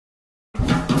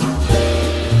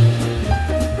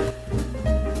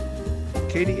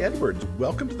Katie Edwards.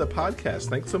 Welcome to the podcast.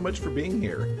 Thanks so much for being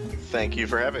here. Thank you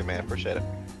for having me. I appreciate it.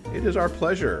 It is our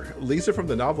pleasure. Lisa from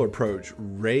the Novel Approach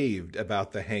raved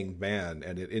about The Hanged Man,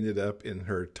 and it ended up in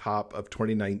her top of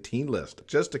 2019 list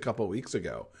just a couple weeks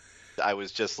ago. I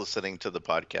was just listening to the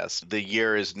podcast. The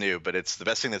year is new, but it's the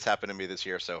best thing that's happened to me this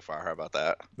year so far. How about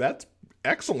that? That's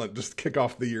excellent. Just kick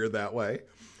off the year that way.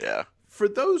 Yeah. For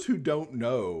those who don't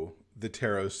know the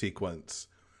tarot sequence,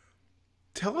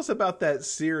 tell us about that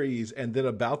series and then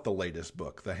about the latest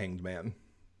book, The Hanged Man.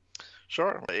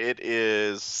 Sure. It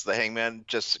is The Hangman,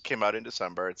 just came out in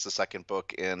December. It's the second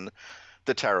book in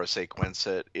the tarot sequence.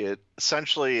 It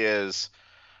essentially is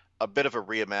a bit of a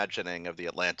reimagining of the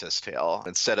Atlantis tale.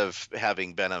 Instead of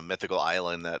having been a mythical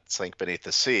island that sank beneath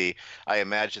the sea, I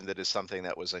imagined it as something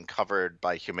that was uncovered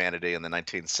by humanity in the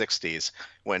 1960s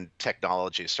when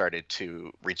technology started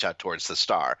to reach out towards the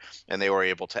star. And they were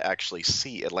able to actually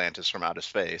see Atlantis from outer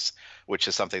space, which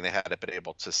is something they hadn't been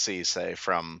able to see, say,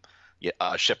 from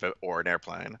a ship or an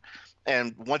airplane.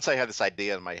 And once I had this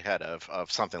idea in my head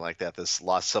of something like that, this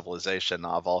lost civilization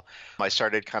novel, I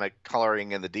started kind of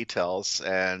coloring in the details.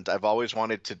 And I've always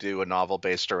wanted to do a novel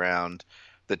based around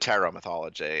the tarot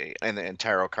mythology and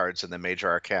tarot cards and the major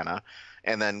arcana,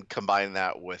 and then combine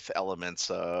that with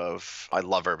elements of, I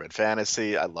love urban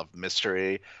fantasy, I love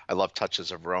mystery, I love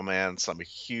touches of romance. I'm a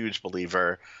huge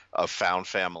believer of found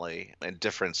family and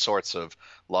different sorts of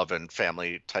love and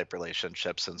family type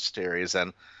relationships and stories.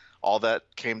 And all that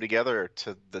came together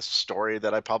to this story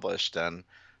that I published, and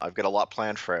I've got a lot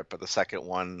planned for it. But the second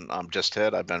one just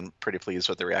hit. I've been pretty pleased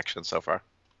with the reaction so far.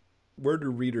 Where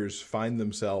do readers find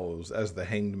themselves as The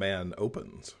Hanged Man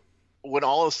opens? When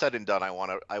all is said and done,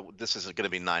 this is going to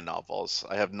be 9 novels.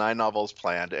 I have 9 novels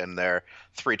planned, and they're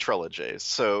 3 trilogies.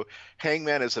 So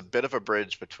Hangman is a bit of a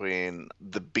bridge between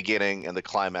the beginning and the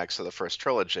climax of the first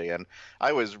trilogy. And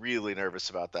I was really nervous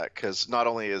about that because not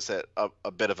only is it a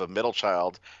bit of a middle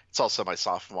child, it's also my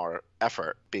sophomore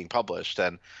effort being published.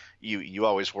 And you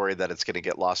always worry that it's going to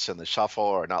get lost in the shuffle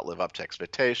or not live up to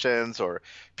expectations, or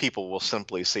people will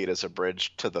simply see it as a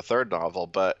bridge to the third novel.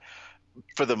 But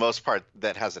for the most part,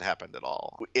 that hasn't happened at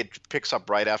all. It picks up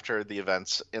right after the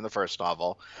events in the first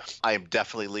novel. I am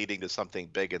definitely leading to something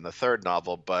big in the third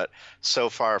novel, but so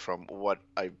far from what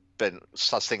I've been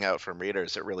sussing out from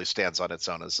readers, it really stands on its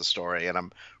own as a story, and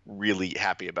I'm really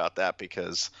happy about that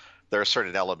because there are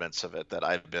certain elements of it that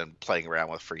I've been playing around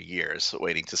with for years,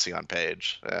 waiting to see on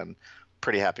page, and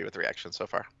pretty happy with the reaction so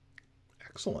far.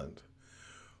 Excellent.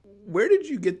 Where did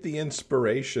you get the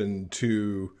inspiration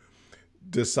to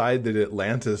decide that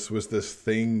Atlantis was this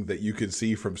thing that you could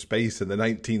see from space in the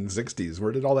 1960s?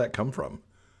 Where did all that come from?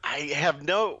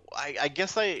 I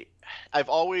guess I've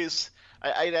always,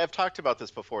 I've talked about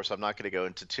this before, so I'm not going to go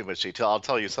into too much detail. I'll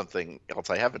tell you something else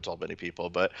I haven't told many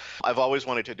people, but I've always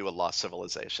wanted to do a lost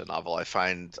civilization novel.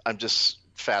 I'm just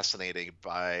fascinated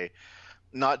by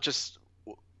not just,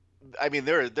 I mean,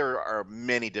 there are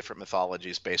many different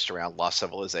mythologies based around lost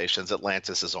civilizations.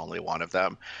 Atlantis is only one of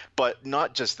them. But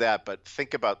not just that, but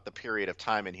think about the period of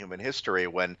time in human history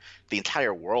when the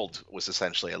entire world was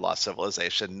essentially a lost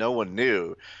civilization. No one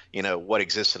knew, what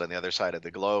existed on the other side of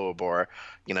the globe, or,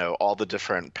 all the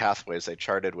different pathways they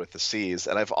charted with the seas.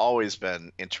 And I've always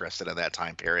been interested in that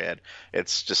time period.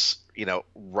 It's just,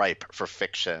 ripe for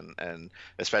fiction, and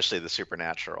especially the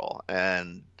supernatural.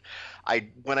 And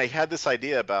when I had this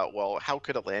idea about, well, how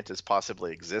could Atlantis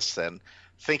possibly exist then,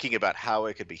 thinking about how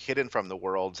it could be hidden from the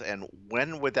world and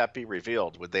when would that be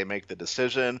revealed? Would they make the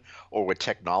decision, or would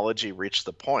technology reach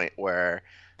the point where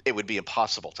it would be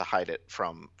impossible to hide it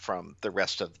from the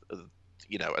rest of,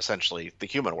 essentially the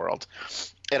human world?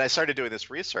 And I started doing this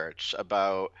research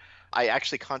about, I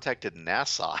actually contacted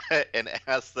NASA and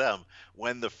asked them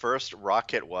when the first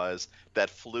rocket was that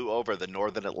flew over the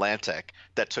northern Atlantic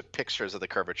that took pictures of the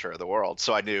curvature of the world.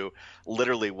 So I knew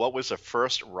literally what was the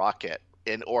first rocket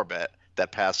in orbit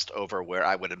that passed over where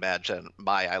I would imagine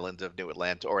my island of New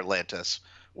Atlantis or Atlantis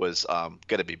was going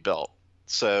to be built.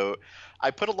 So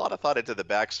I put a lot of thought into the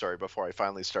backstory before I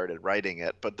finally started writing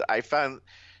it. But I found,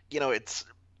 it's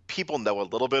people know a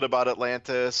little bit about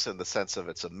Atlantis in the sense of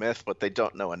it's a myth, but they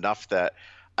don't know enough that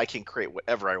I can create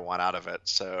whatever I want out of it.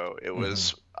 So it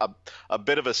was a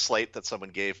bit of a slate that someone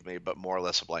gave me, but more or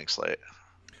less a blank slate.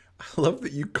 I love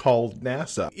that you called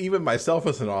NASA. Even myself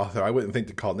as an author, I wouldn't think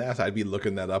to call NASA. I'd be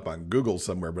looking that up on Google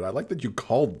somewhere, but I like that you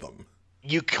called them.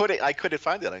 I couldn't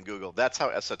find it on Google. That's how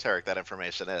esoteric that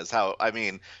information is. I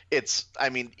mean,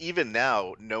 even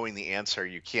now, knowing the answer,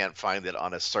 you can't find it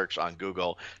on a search on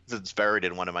Google. It's buried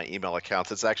in one of my email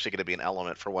accounts. It's actually going to be an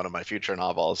element for one of my future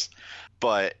novels.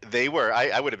 But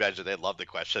I would imagine they loved the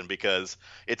question because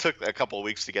it took a couple of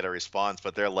weeks to get a response,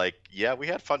 but they're like, yeah, we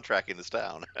had fun tracking this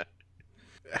down.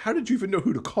 How did you even know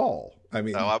who to call? I Oh,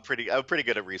 mean, I'm pretty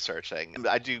good at researching.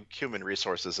 I do human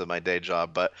resources in my day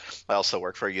job, but I also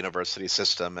work for a university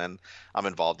system and I'm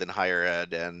involved in higher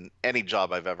ed. And any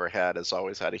job I've ever had has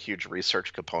always had a huge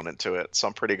research component to it. So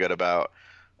I'm pretty good about,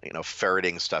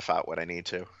 ferreting stuff out when I need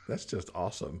to. that's just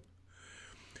awesome.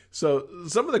 So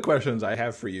some of the questions I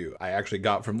have for you, I actually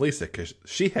got from Lisa because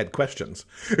she had questions.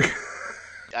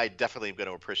 I definitely am going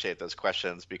to appreciate those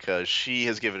questions because she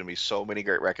has given me so many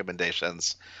great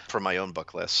recommendations for my own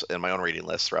book list and my own reading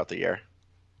list throughout the year.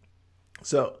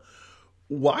 So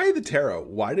why the tarot?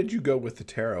 Why did you go with the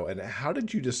tarot? And how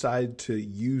did you decide to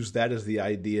use that as the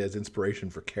idea as inspiration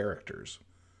for characters?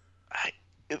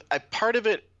 Part of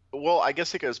it, well, I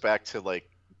guess it goes back to like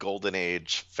golden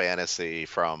age fantasy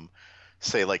from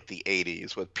say like the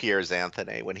 80s with Piers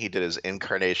Anthony when he did his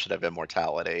Incarnation of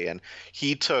Immortality, and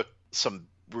he took some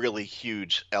really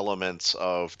huge elements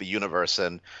of the universe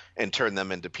and turned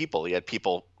them into people. He had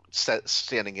people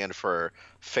standing in for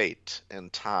fate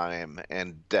and time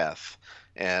and death,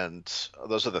 and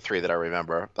those are the three that I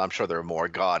remember. I'm sure there are more,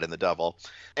 God and the devil,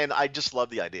 and I just love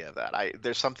the idea of that.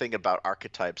 There's something about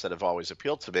archetypes that have always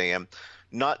appealed to me, and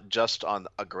not just on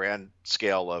a grand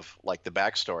scale of like the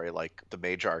backstory, like the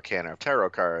major arcana of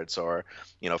tarot cards or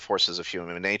forces of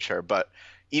human nature, but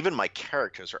even my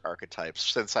characters are archetypes.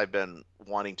 Since I've been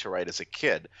wanting to write as a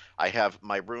kid, I have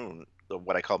my rune,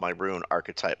 what I call my rune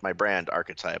archetype, my brand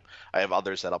archetype. I have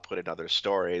others that I'll put in other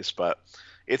stories, but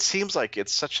it seems like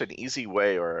it's such an easy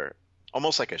way or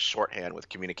almost like a shorthand with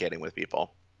communicating with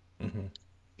people. Mm-hmm.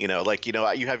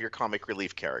 You have your comic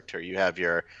relief character, you have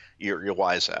your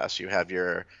wise ass, you have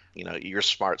your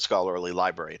smart scholarly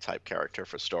library type character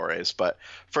for stories. But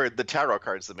for the tarot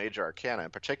cards, the major arcana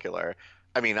in particular,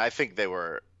 I mean, I think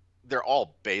they're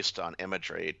all based on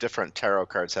imagery. Different tarot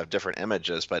cards have different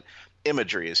images, but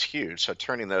imagery is huge. So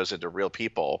turning those into real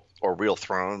people or real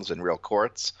thrones and real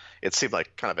courts, it seemed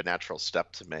like kind of a natural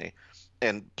step to me.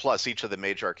 And plus, each of the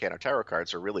major arcana tarot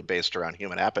cards are really based around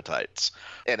human appetites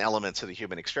and elements of the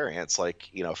human experience, like,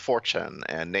 fortune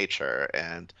and nature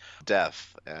and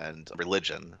death and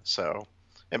religion. So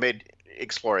it made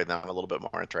exploring them a little bit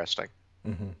more interesting.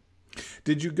 Mm-hmm.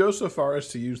 Did you go so far as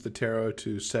to use the tarot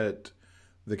to set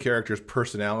the characters'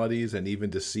 personalities and even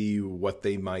to see what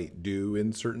they might do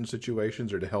in certain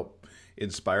situations or to help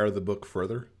inspire the book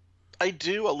further? I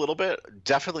do a little bit,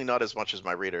 definitely not as much as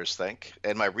my readers think.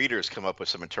 And my readers come up with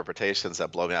some interpretations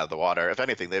that blow me out of the water. If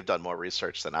anything, they've done more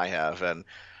research than I have. And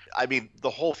I mean, the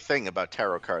whole thing about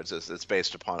tarot cards is it's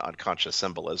based upon unconscious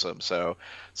symbolism. So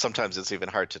sometimes it's even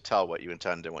hard to tell what you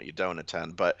intend and what you don't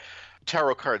intend. But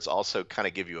tarot cards also kind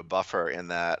of give you a buffer in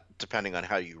that depending on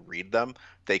how you read them,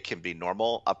 they can be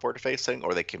normal upward facing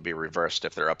or they can be reversed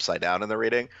if they're upside down in the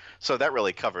reading. So that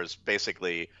really covers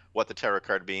basically what the tarot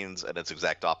card means and its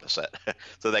exact opposite.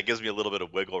 So that gives me a little bit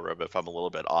of wiggle room if I'm a little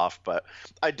bit off. But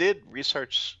I did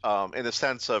research in the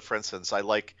sense of, for instance, I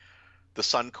like the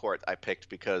Sun Court I picked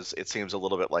because it seems a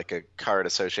little bit like a card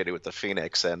associated with the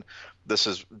Phoenix, and this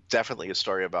is definitely a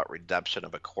story about redemption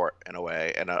of a court in a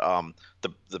way, and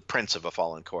the prince of a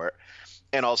fallen court,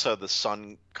 and also the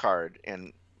Sun card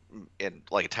in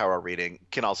like a tarot reading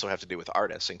can also have to do with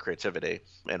artists and creativity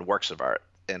and works of art,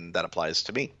 and that applies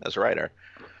to me as a writer.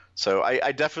 So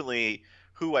I definitely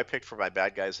who I picked for my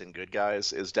bad guys and good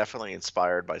guys is definitely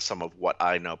inspired by some of what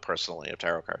I know personally of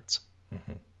tarot cards.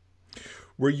 Mm-hmm.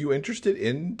 Were you interested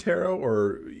in tarot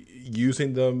or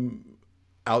using them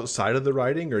outside of the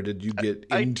writing, or did you get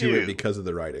into it because of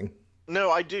the writing?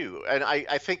 No, I do. And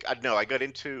I think, no, I got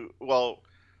into, well,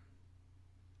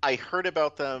 I heard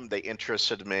about them. They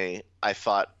interested me. I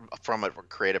thought from a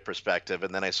creative perspective,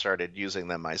 and then I started using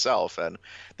them myself. And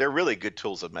they're really good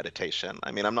tools of meditation.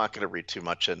 I mean, I'm not going to read too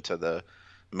much into the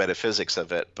metaphysics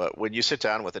of it, but when you sit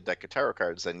down with a deck of tarot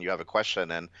cards and you have a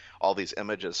question and all these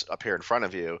images appear in front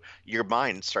of you, your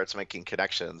mind starts making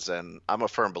connections. And I'm a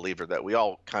firm believer that we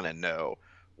all kind of know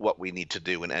what we need to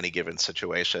do in any given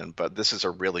situation, but this is a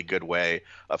really good way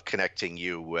of connecting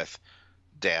you with,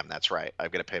 damn, that's right, I'm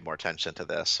going to pay more attention to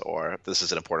this, or this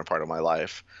is an important part of my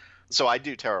life. So I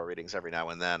do tarot readings every now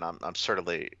and then. I'm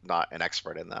certainly not an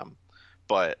expert in them,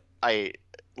 but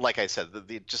like I said,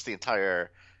 just the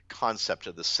entire concept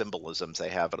of the symbolisms they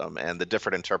have in them and the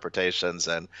different interpretations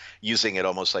and using it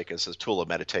almost like as a tool of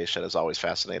meditation has always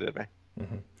fascinated me.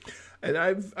 Mm-hmm. And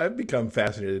I've become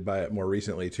fascinated by it more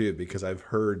recently too, because I've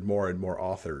heard more and more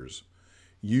authors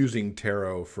using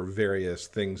tarot for various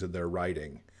things in their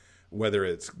writing, whether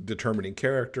it's determining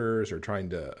characters or trying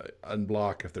to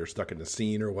unblock if they're stuck in a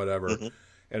scene or whatever. Hmm.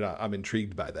 And I'm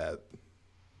intrigued by that.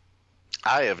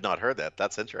 I have not heard that.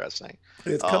 That's interesting.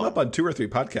 It's come up on 2 or 3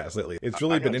 podcasts lately. It's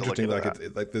really I been have to look interesting.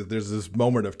 into Like that. there's this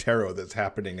moment of tarot that's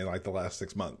happening in like the last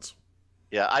 6 months.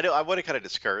 Yeah, I know. I want to kind of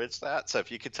discourage that. So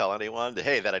if you could tell anyone,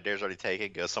 hey, that idea's already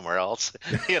taken, go somewhere else.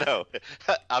 you know,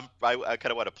 I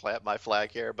kind of want to plant my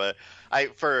flag here, but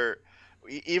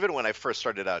even when I first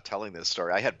started out telling this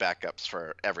story, I had backups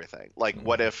for everything. Like,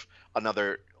 what if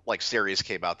another like series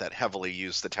came out that heavily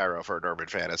used the tarot for an urban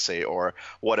fantasy, or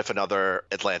what if another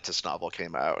Atlantis novel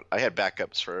came out? I had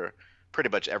backups for pretty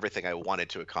much everything I wanted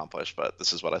to accomplish, but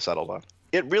this is what I settled on.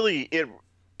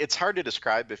 It's hard to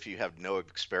describe if you have no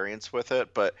experience with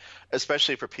it, but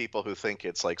especially for people who think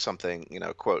it's like something,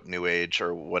 quote, new age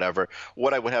or whatever,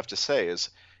 what I would have to say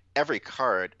is every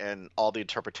card and all the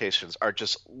interpretations are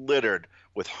just littered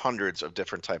with hundreds of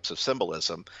different types of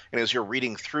symbolism. And as you're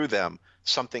reading through them,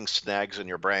 something snags in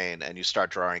your brain and you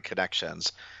start drawing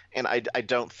connections. And I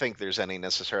don't think there's any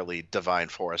necessarily divine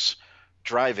force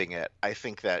driving it. I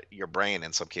think that your brain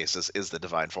in some cases is the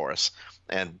divine force,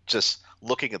 and just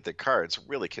looking at the cards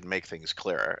really can make things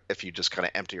clearer if you just kind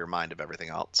of empty your mind of everything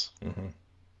else. Mm-hmm.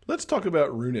 Let's talk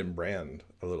about Rune and Brand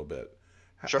a little bit.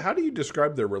 Sure. How do you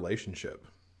describe their relationship?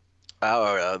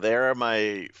 Oh, they're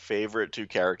my favorite 2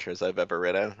 characters I've ever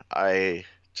written. I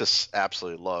just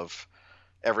absolutely love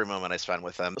every moment I spend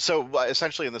with them. So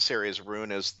essentially in the series,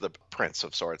 Rune is the prince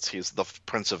of sorts. He's the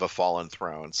prince of a fallen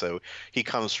throne. So he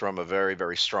comes from a very,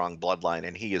 very strong bloodline,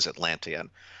 and he is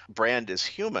Atlantean. Brand is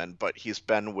human, but he's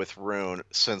been with Rune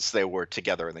since they were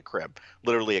together in the crib.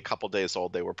 Literally a couple days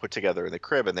old, they were put together in the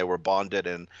crib, and they were bonded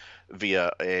in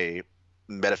via a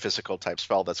metaphysical type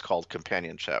spell that's called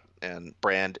companionship. And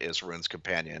Brand is Rune's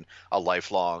companion, a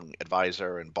lifelong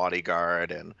advisor and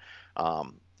bodyguard, and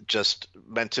just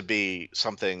meant to be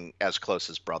something as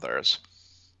close as brothers.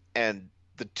 And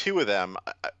the 2 of them,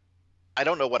 I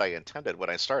don't know what I intended when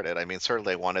I started. I mean,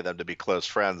 certainly I wanted them to be close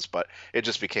friends, but it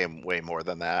just became way more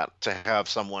than that. To have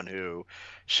someone who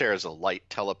shares a light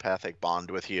telepathic bond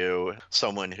with you,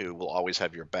 someone who will always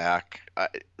have your back,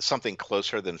 something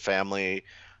closer than family,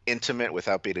 intimate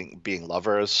without being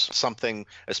lovers, something,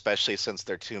 especially since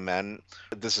they're 2 men.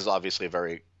 This is obviously a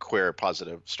very queer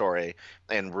positive story,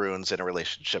 and Rune's in a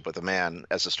relationship with a man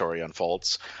as the story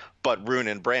unfolds. But Rune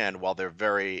and Brand, while they're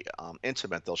very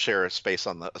intimate, they'll share a space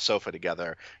on the sofa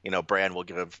together. Brand will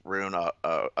give Rune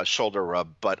a shoulder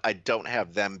rub, but I don't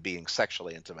have them being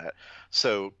sexually intimate.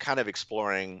 So kind of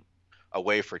exploring a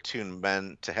way for 2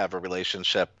 men to have a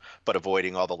relationship, but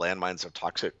avoiding all the landmines of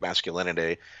toxic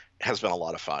masculinity has been a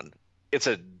lot of fun. It's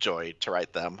a joy to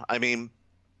write them. I mean,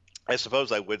 I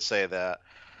suppose I would say that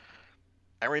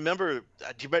I remember,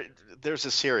 there's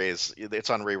a series,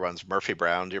 it's on reruns, Murphy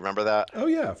Brown. Do you remember that? Oh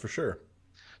yeah, for sure.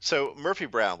 So Murphy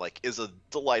Brown, like, is a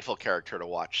delightful character to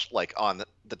watch, like, on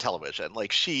the television.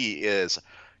 Like,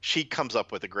 she comes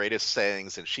up with the greatest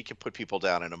sayings, and she can put people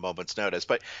down in a moment's notice.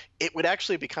 But it would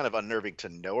actually be kind of unnerving to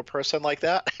know a person like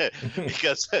that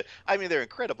because, I mean, they're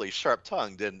incredibly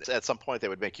sharp-tongued, and at some point they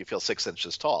would make you feel 6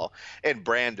 inches tall. And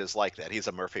Brand is like that. He's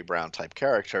a Murphy Brown type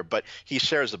character, but he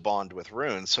shares a bond with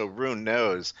Rune. So Rune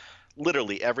knows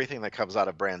literally everything that comes out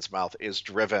of Brand's mouth is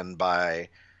driven by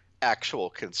actual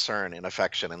concern and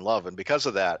affection and love. And because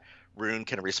of that, Rune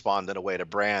can respond in a way to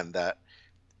Brand that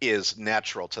is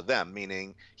natural to them,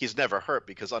 meaning he's never hurt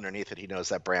because underneath it he knows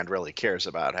that Brand really cares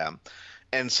about him.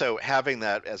 And so having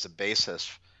that as a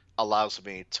basis allows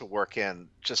me to work in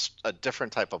just a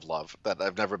different type of love that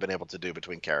I've never been able to do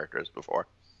between characters before.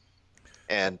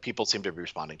 And people seem to be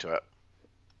responding to it.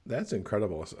 That's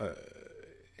incredible.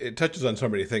 It touches on so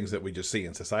many things that we just see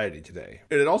in society today.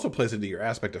 And it also plays into your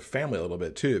aspect of family a little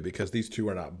bit too, because these 2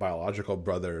 are not biological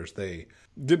brothers. They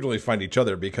didn't really find each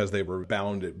other because they were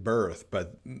bound at birth,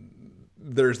 but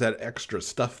there's that extra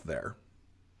stuff there.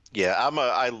 Yeah,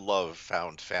 I love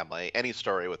found family. Any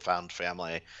story with found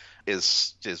family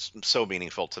is so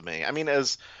meaningful to me. I mean,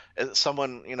 as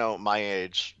someone, my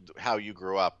age, how you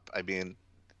grew up, I mean,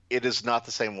 it is not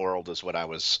the same world as when I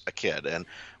was a kid. And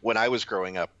when I was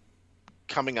growing up,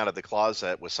 coming out of the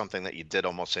closet was something that you did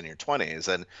almost in your 20s,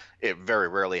 and it very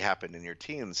rarely happened in your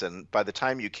teens. And by the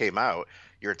time you came out,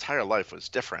 your entire life was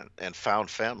different, and found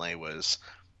family was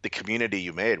the community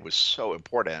you made was so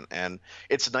important. And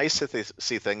it's nice to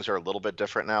see things are a little bit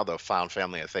different now, though found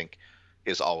family, I think,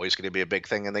 is always going to be a big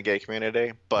thing in the gay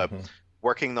community. But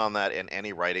working on that in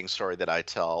any writing story that I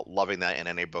tell, loving that in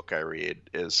any book I read,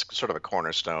 is sort of a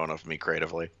cornerstone of me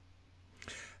creatively.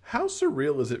 How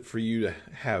surreal is it for you to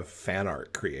have fan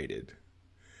art created?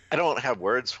 I don't have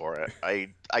words for it.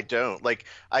 I don't like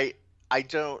I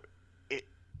don't. It,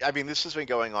 I mean, this has been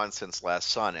going on since last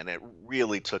Sun, and it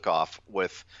really took off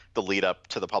with the lead up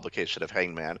to the publication of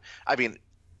Hangman. I mean,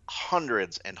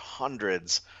 hundreds and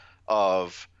hundreds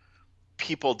of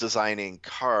people designing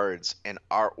cards and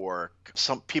artwork,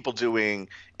 some people doing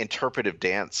interpretive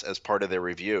dance as part of their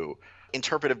review.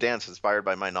 Interpretive dance inspired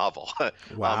by my novel,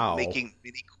 Wow. making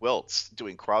mini quilts,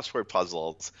 doing crossword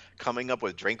puzzles, coming up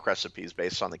with drink recipes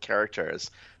based on the characters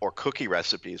or cookie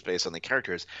recipes based on the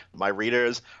characters. My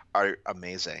readers are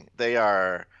amazing. They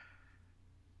are.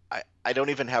 I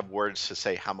don't even have words to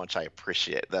say how much I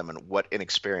appreciate them and what an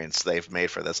experience they've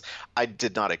made for this. I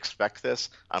did not expect this.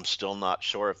 I'm still not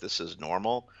sure if this is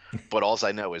normal, but all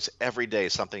I know is every day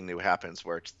something new happens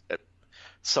where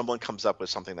someone comes up with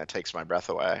something that takes my breath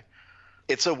away.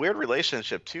 It's a weird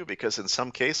relationship too, because in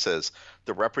some cases,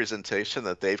 the representation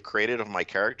that they've created of my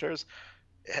characters,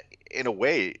 in a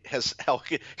way, has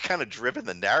kind of driven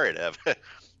the narrative.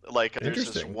 Like there's this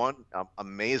Interesting. one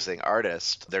amazing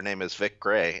artist. Their name is Vic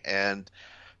Gray, and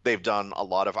they've done a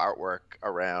lot of artwork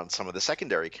around some of the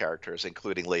secondary characters,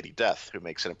 including Lady Death, who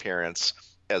makes an appearance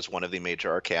as one of the major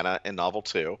arcana in novel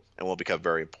two and will become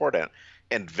very important.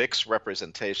 And Vic's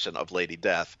representation of Lady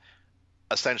Death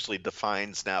essentially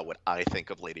defines now what I think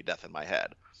of Lady Death in my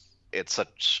head. It's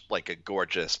such like a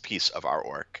gorgeous piece of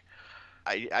artwork.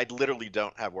 I literally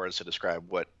don't have words to describe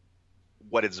what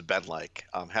it's been like,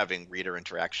 having reader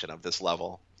interaction of this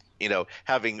level. You know,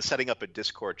 having setting up a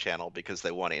Discord channel because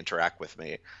they want to interact with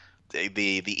me.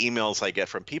 The emails I get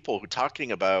from people who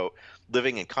talking about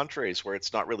living in countries where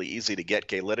it's not really easy to get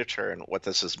gay literature and what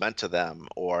this has meant to them,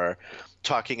 or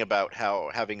talking about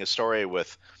how having a story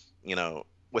with, you know,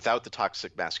 without the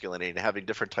toxic masculinity and having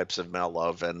different types of male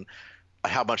love and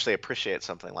how much they appreciate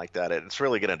something like that. It's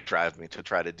really going to drive me to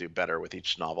try to do better with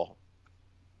each novel.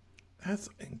 That's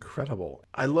incredible.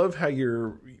 I love how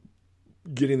you're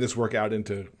getting this work out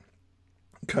into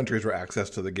countries where access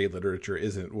to the gay literature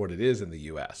isn't what it is in the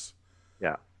US.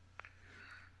 Yeah.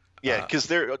 Yeah, Uh, because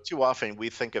there too often we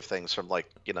think of things from like,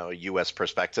 you know, a US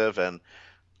perspective, and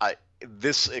I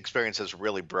this experience has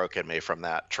really broken me from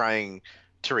that. Trying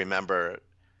to remember,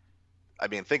 I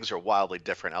mean, things are wildly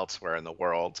different elsewhere in the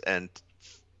world, and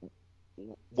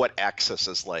what access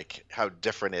is like, how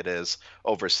different it is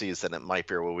overseas than it might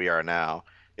be where we are now.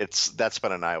 That's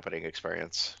been an eye-opening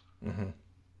experience. mhm.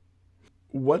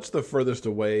 What's the furthest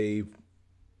away,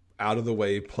 out of the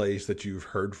way place that you've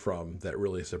heard from that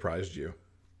really surprised you?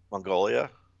 Mongolia.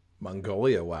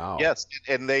 Mongolia, wow. Yes,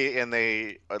 and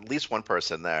they at least one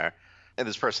person there, and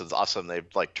this person's awesome. They've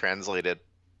like translated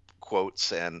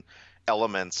quotes and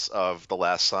elements of the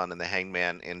Last Sun and the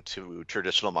Hangman into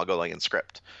traditional Mongolian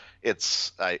script.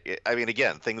 I mean,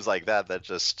 again, things like that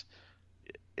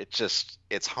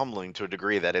it's humbling to a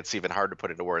degree that it's even hard to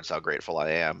put into words how grateful I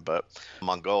am. But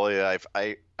Mongolia,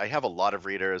 I have a lot of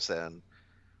readers, and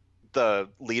the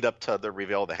lead up to the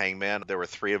reveal of the Hangman, there were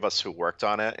three of us who worked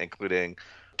on it, including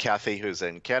Kathy, who's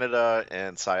in Canada,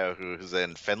 and Saya, who's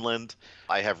in Finland.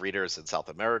 I have readers in South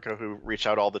America who reach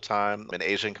out all the time, in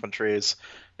Asian countries.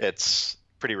 It's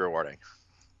pretty rewarding.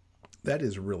 That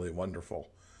is really wonderful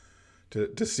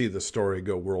to see the story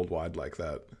go worldwide like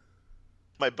that.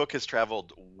 My book has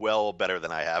traveled well better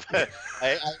than I have. I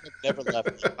have never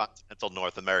left the continental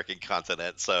North American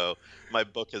continent, so my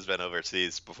book has been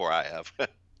overseas before I have.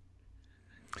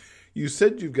 You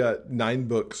said you've got 9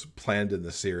 books planned in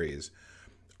the series.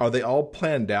 Are they all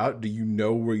planned out? Do you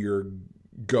know where you're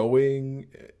going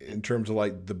in terms of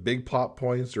like the big plot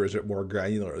points, or is it more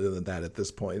granular than that at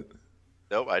this point?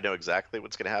 Nope, I know exactly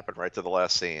what's going to happen right to the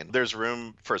last scene. There's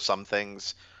room for some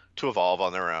things to evolve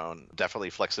on their own, definitely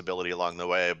flexibility along the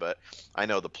way, but I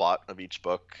know the plot of each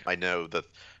book. I know the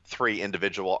three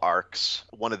individual arcs.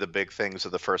 One of the big things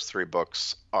of the first three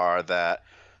books are that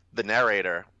the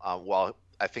narrator, while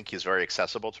I think he's very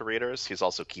accessible to readers, he's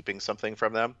also keeping something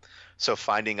from them. So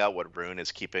finding out what Rune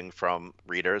is keeping from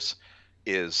readers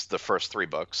is the first three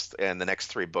books, and the next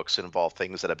three books involve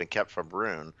things that have been kept from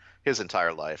Rune his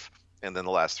entire life. And then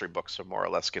the last three books are more or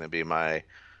less going to be my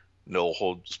no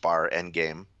holds bar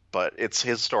endgame. But it's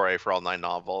his story for all 9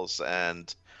 novels,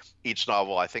 and each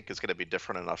novel I think is going to be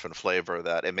different enough in flavor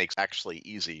that it makes actually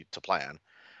easy to plan.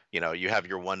 You know, you have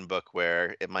your one book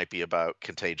where it might be about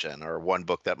contagion, or one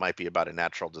book that might be about a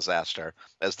natural disaster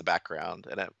as the background,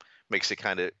 and it makes it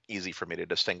kind of easy for me to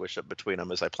distinguish it between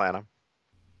them as I plan them.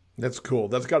 That's cool.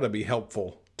 That's got to be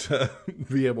helpful to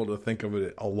be able to think of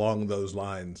it along those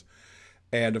lines.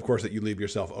 And of course, that you leave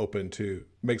yourself open to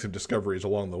make some discoveries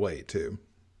along the way, too.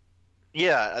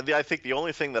 Yeah, I think the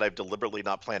only thing that I've deliberately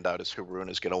not planned out is who Rune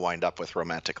is going to wind up with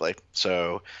romantically.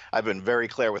 So I've been very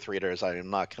clear with readers. I am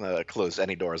not going to close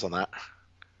any doors on that.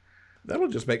 That'll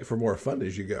just make it for more fun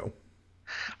as you go.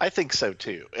 I think so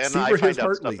too. And See I where his find out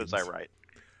heart stuff as I leads. write.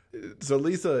 So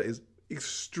Lisa is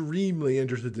extremely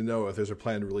interested to know if there's a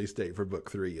planned release date for book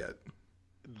 3 yet.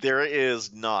 There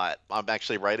is not. I'm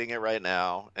actually writing it right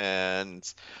now, and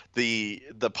the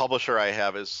publisher I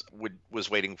have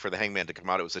was waiting for the Hangman to come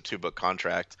out. It was a 2-book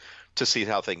contract to see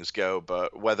how things go,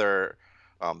 but whether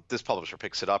this publisher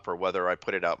picks it up or whether I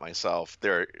put it out myself,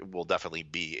 there will definitely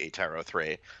be a Tarot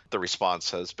 3. The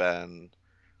response has been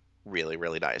really,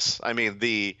 really nice. I mean,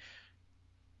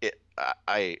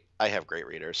 I have great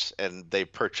readers, and they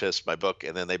purchase my book,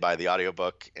 and then they buy the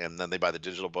audiobook, and then they buy the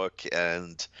digital book,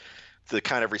 and the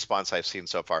kind of response I've seen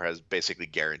so far has basically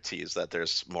guarantees that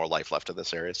there's more life left in the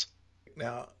series.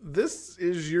 Now, this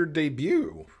is your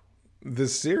debut,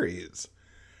 this series.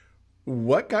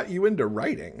 What got you into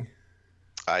writing?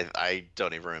 I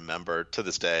don't even remember to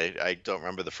this day. I don't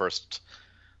remember the first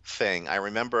thing. I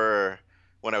remember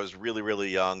when I was really, really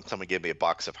young, someone gave me a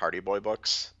box of Hardy Boy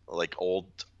books, like old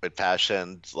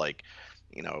fashioned, like,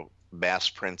 mass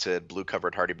printed, blue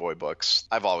covered Hardy Boy books.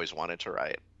 I've always wanted to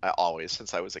write. I always,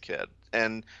 since I was a kid.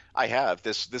 And I have.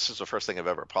 This is the first thing I've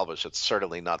ever published. It's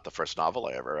certainly not the first novel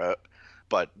I ever wrote,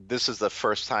 but this is the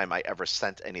first time I ever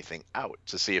sent anything out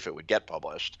to see if it would get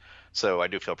published. So I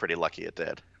do feel pretty lucky it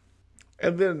did.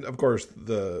 And then, of course,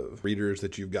 the readers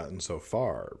that you've gotten so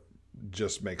far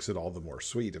just makes it all the more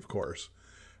sweet, of course.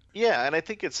 Yeah, and I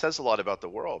think it says a lot about the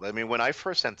world. I mean, when I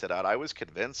first sent it out, I was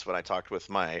convinced when I talked with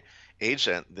my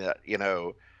agent that,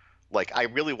 like I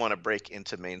really want to break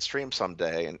into mainstream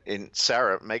someday. And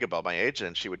Sarah Megabell, my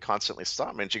agent, she would constantly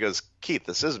stop me and she goes, Keith,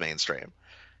 this is mainstream.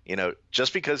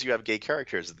 Just because you have gay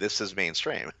characters, this is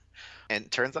mainstream. And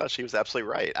it turns out she was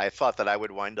absolutely right. I thought that I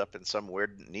would wind up in some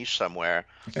weird niche somewhere,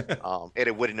 and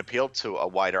it wouldn't appeal to a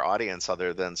wider audience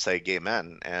other than, say, gay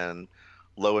men. And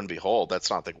lo and behold, that's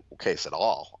not the case at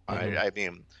all. Mm-hmm. I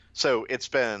mean, so it's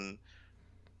been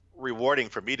rewarding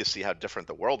for me to see how different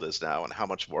the world is now and how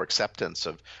much more acceptance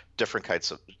of different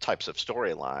types of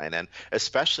storyline, and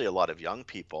especially a lot of young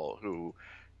people who,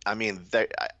 I mean,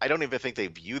 I don't even think they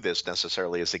view this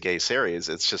necessarily as a gay series.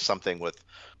 It's just something with,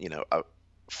 a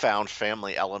found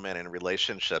family element and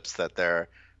relationships that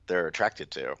they're attracted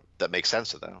to that makes sense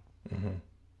to them. Mm-hmm.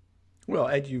 Well,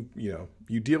 and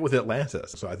you deal with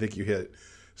Atlantis, so I think you hit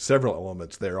several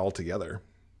elements there altogether.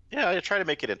 Yeah, I try to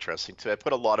make it interesting too. I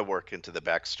put a lot of work into the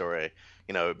backstory.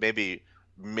 Maybe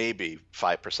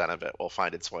 5% of it will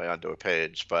find its way onto a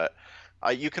page, but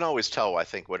you can always tell, I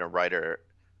think, when a writer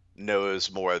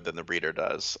knows more than the reader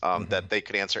does, that they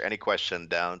could answer any question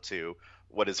down to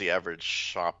what is the average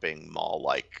shopping mall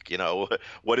like?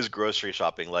 What is grocery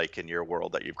shopping like in your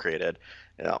world that you've created?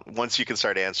 Once you can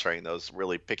start answering those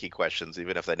really picky questions,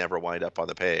 even if they never wind up on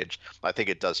the page, I think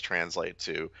it does translate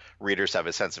to readers have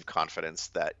a sense of confidence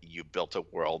that you built a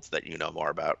world that you know more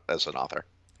about as an author.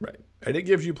 Right. And it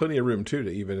gives you plenty of room, too, to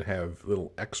even have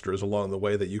little extras along the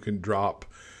way that you can drop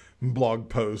blog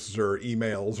posts or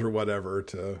emails or whatever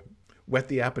to whet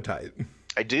the appetite.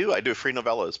 I do free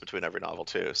novellas between every novel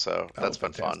too, so that's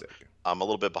been fun. I'm a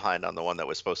little bit behind on the one that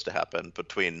was supposed to happen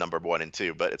between number 1 and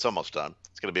 2, but it's almost done.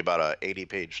 It's going to be about a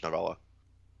 80-page novella.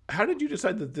 How did you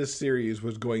decide that this series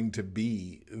was going to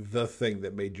be the thing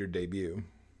that made your debut?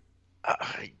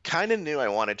 I kind of knew I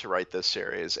wanted to write this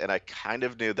series, and I kind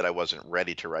of knew that I wasn't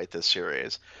ready to write this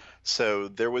series. So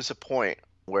there was a point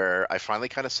where I finally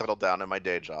kind of settled down in my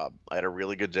day job. I had a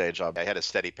really good day job. I had a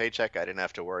steady paycheck. I didn't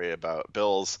have to worry about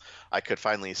bills. I could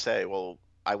finally say, well,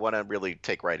 I want to really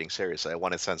take writing seriously. I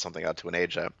want to send something out to an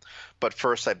agent. But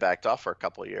first I backed off for a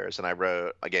couple of years, and I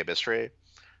wrote a gay mystery.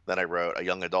 Then I wrote a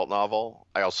young adult novel.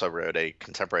 I also wrote a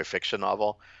contemporary fiction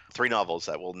novel. 3 novels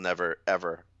that will never,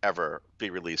 ever, ever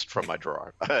be released from my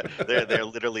drawer. They're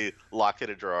literally locked in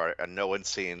a drawer, and no one's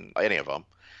seen any of them.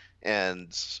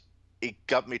 And it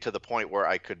got me to the point where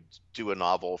I could do a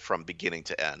novel from beginning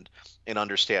to end and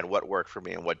understand what worked for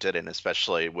me and what didn't,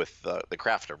 especially with the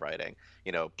craft of writing,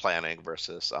 planning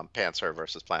versus pantser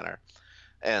versus planner.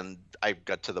 And I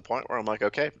got to the point where I'm like,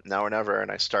 okay, now or never.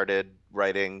 And I started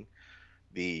writing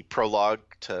the prologue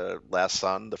to Last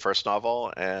Son, the first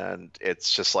novel. And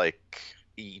it's just like,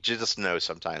 you just know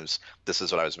sometimes this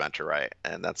is what I was meant to write.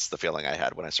 And that's the feeling I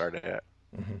had when I started it.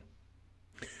 Mm-hmm.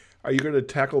 Are you going to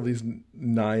tackle these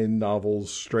 9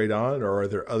 novels straight on, or are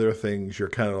there other things you're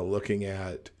kind of looking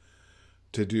at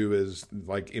to do as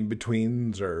like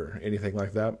in-betweens or anything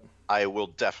like that? I will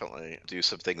definitely do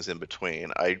some things in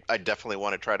between. I definitely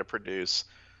want to try to produce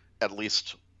at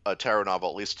least a tarot novel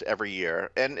at least every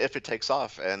year, and if it takes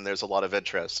off and there's a lot of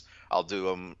interest, I'll do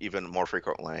them even more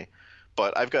frequently.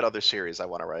 But I've got other series I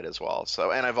want to write as well.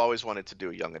 So, and I've always wanted to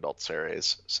do a young adult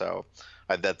series. So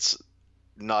that's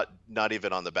not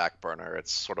even on the back burner.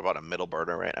 It's sort of on a middle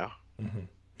burner right now. Mm-hmm.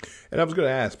 And I was going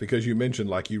to ask, because you mentioned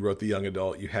like you wrote the young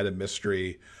adult, you had a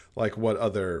mystery, like what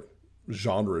other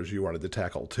genres you wanted to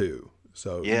tackle too.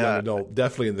 So young adult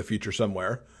definitely in the future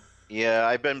somewhere. Yeah,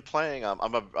 I've been playing.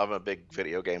 I'm a big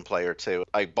video game player too.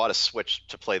 I bought a Switch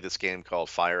to play this game called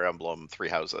Fire Emblem Three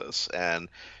Houses, and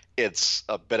it's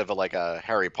a bit of like a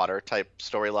Harry Potter type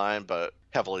storyline, but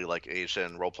heavily like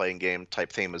Asian role-playing game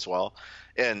type theme as well.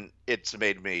 And it's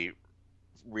made me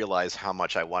realize how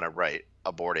much I want to write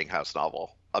a boarding house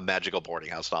novel, a magical boarding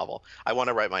house novel. I want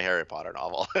to write my Harry Potter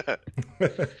novel.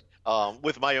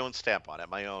 With my own stamp on it,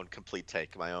 my own complete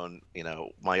take, my own,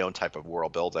 my own type of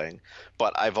world building.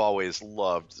 But I've always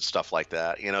loved stuff like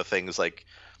that, things like,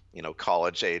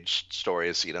 college age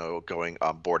stories, going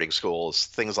boarding schools,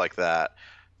 things like that.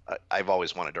 I've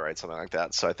always wanted to write something like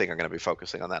that. So I think I'm going to be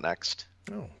focusing on that next.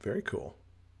 Oh, very cool.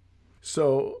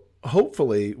 So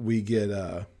hopefully we get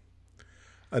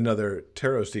another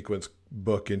tarot sequence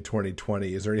book in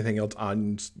 2020. Is there anything else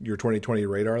on your 2020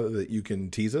 radar that you can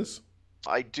tease us?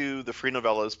 I do the free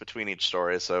novellas between each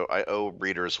story, so I owe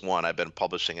readers one. I've been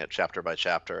publishing it chapter by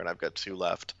chapter, and I've got 2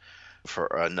 left for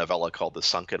a novella called The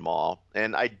Sunken Mall.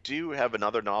 And I do have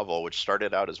another novel which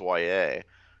started out as YA.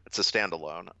 It's a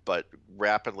standalone, but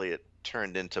rapidly it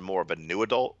turned into more of a new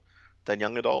adult than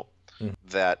young adult.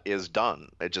 That is done.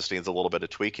 It just needs a little bit of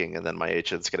tweaking, and then my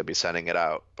agent's going to be sending it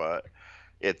out. But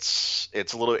it's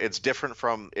different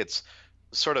from, it's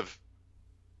sort of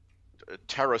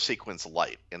tarot sequence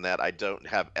light in that I don't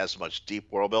have as much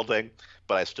deep world building,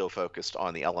 but I still focused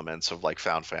on the elements of like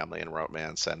found family and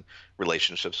romance and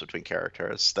relationships between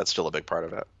characters. That's still a big part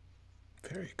of it.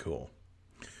 Very cool.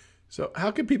 So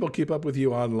how can people keep up with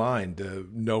you online to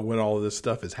know when all of this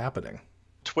stuff is happening?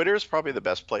 Twitter is probably the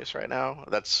best place right now.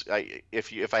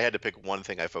 If I had to pick one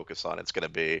thing I focus on, it's going to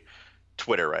be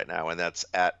Twitter right now, and that's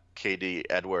at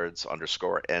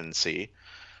KD_Edwards_NC.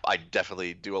 I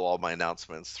definitely do all my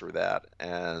announcements through that,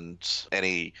 and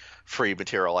any free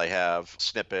material I have,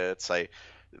 snippets.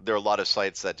 There are a lot of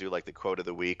sites that do like the quote of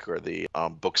the week or the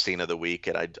book scene of the week,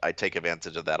 and I take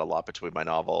advantage of that a lot between my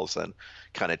novels and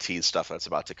kind of tease stuff that's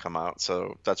about to come out.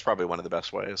 So that's probably one of the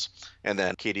best ways. And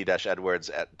then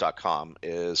kd-edwards.com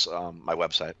is my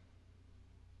website.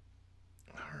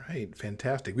 All right,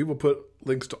 fantastic. We will put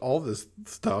links to all this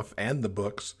stuff and the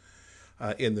books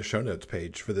in the show notes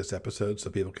page for this episode so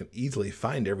people can easily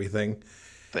find everything.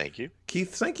 Thank you.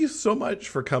 Keith, thank you so much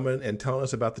for coming and telling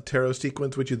us about the tarot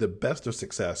sequence. Wish you the best of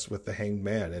success with the Hanged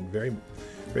Man, and very,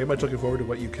 very much looking forward to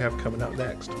what you have coming out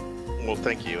next. Well,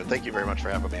 thank you, and thank you very much for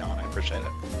having me on. I appreciate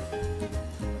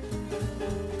it.